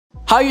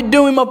How you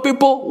doing, my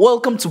people?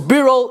 Welcome to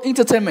B-Roll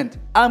Entertainment.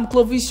 I'm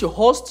Clovis, your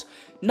host.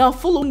 Now,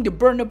 following the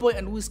Burna Boy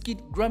and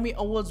Wizkid Grammy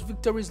Awards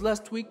victories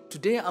last week,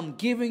 today I'm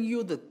giving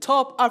you the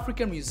top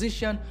African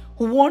musician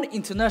who won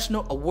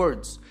international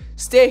awards.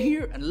 Stay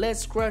here and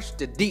let's crash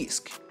the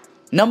disc.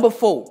 Number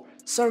 4,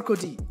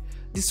 Sarkodie.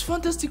 This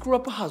fantastic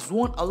rapper has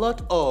won a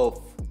lot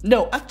of...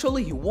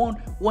 he won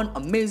one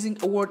amazing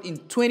award in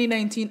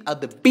 2019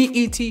 at the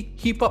BET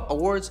Hip Hop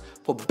Awards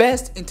for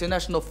Best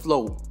International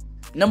Flow.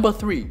 Number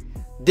 3,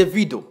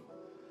 Davido.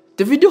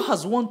 Davido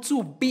has won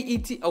 2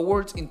 BET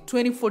Awards in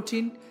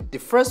 2014, the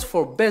first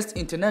for Best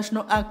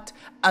International Act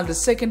and the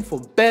second for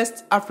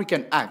Best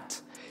African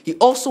Act. He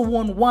also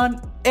won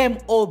one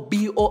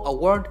MOBO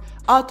award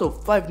out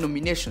of 5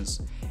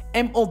 nominations.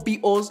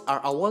 MOBOs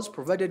are awards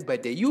provided by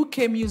the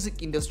UK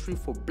music industry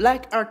for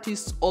black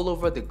artists all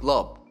over the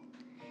globe.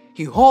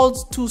 He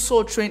holds 2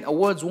 Soul Train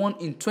Awards, one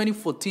in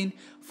 2014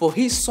 for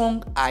his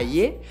song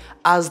Aye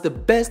as the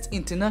Best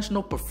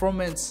International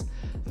Performance.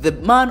 The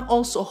man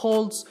also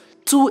holds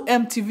 2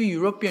 MTV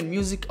European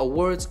Music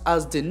Awards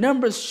as the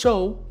numbers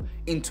show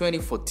in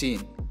 2014.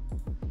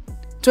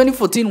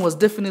 2014 was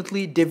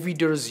definitely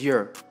Davido's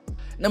year.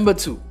 Number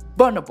 2,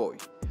 Burna Boy.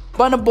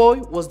 Burna Boy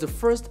was the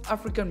first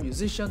African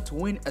musician to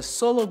win a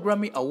solo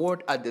Grammy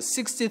Award at the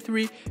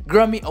 63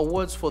 Grammy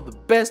Awards for the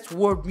Best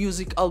World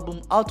Music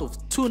Album out of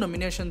 2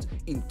 nominations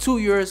in 2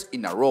 years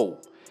in a row.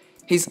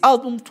 His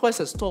album Twice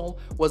as Tall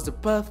was the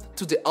path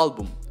to the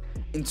album.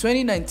 In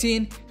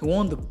 2019, he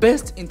won the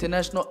Best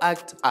International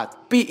Act at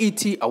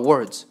BET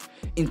Awards.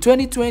 In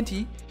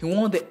 2020, he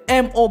won the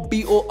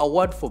MOBO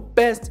Award for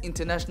Best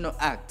International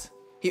Act.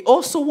 He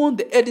also won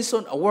the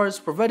Edison Awards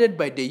provided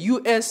by the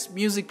US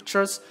Music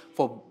Charts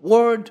for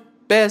World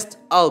Best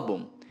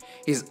Album.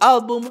 His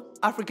album,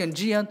 African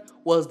Giant,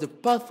 was the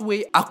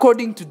pathway.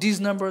 According to these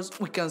numbers,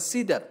 we can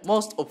see that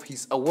most of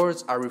his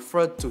awards are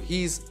referred to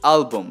his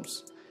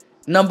albums.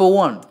 Number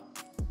 1,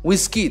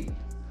 Wizkid.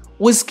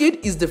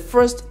 Wizkid is the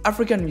first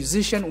African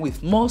musician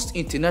with most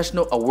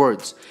international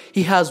awards.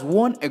 He has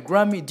won a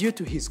Grammy due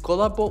to his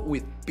collabo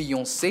with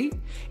Beyoncé.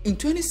 In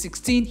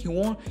 2016, he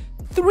won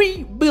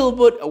 3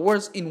 Billboard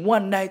Awards in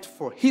one night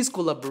for his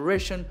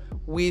collaboration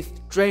with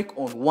Drake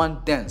on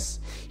One Dance.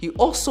 He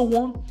also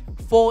won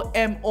 4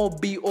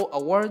 MOBO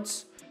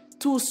Awards,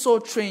 2 Soul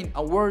Train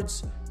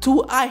Awards,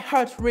 2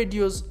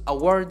 iHeartRadios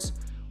Awards,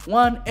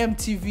 1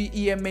 MTV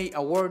EMA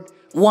Award,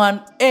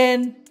 1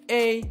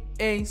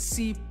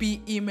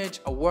 NAACP Image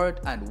Award,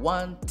 and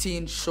 1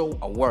 Teen Show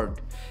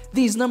Award.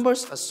 These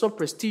numbers are so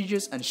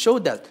prestigious and show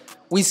that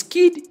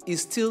Wizkid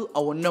is still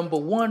our number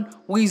 1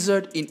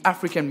 wizard in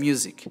African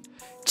music.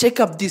 Check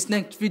out this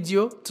next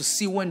video to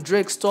see when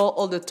Drake stole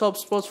all the top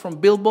spots from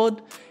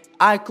Billboard.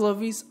 I,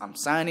 Clovis, I'm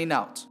signing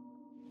out.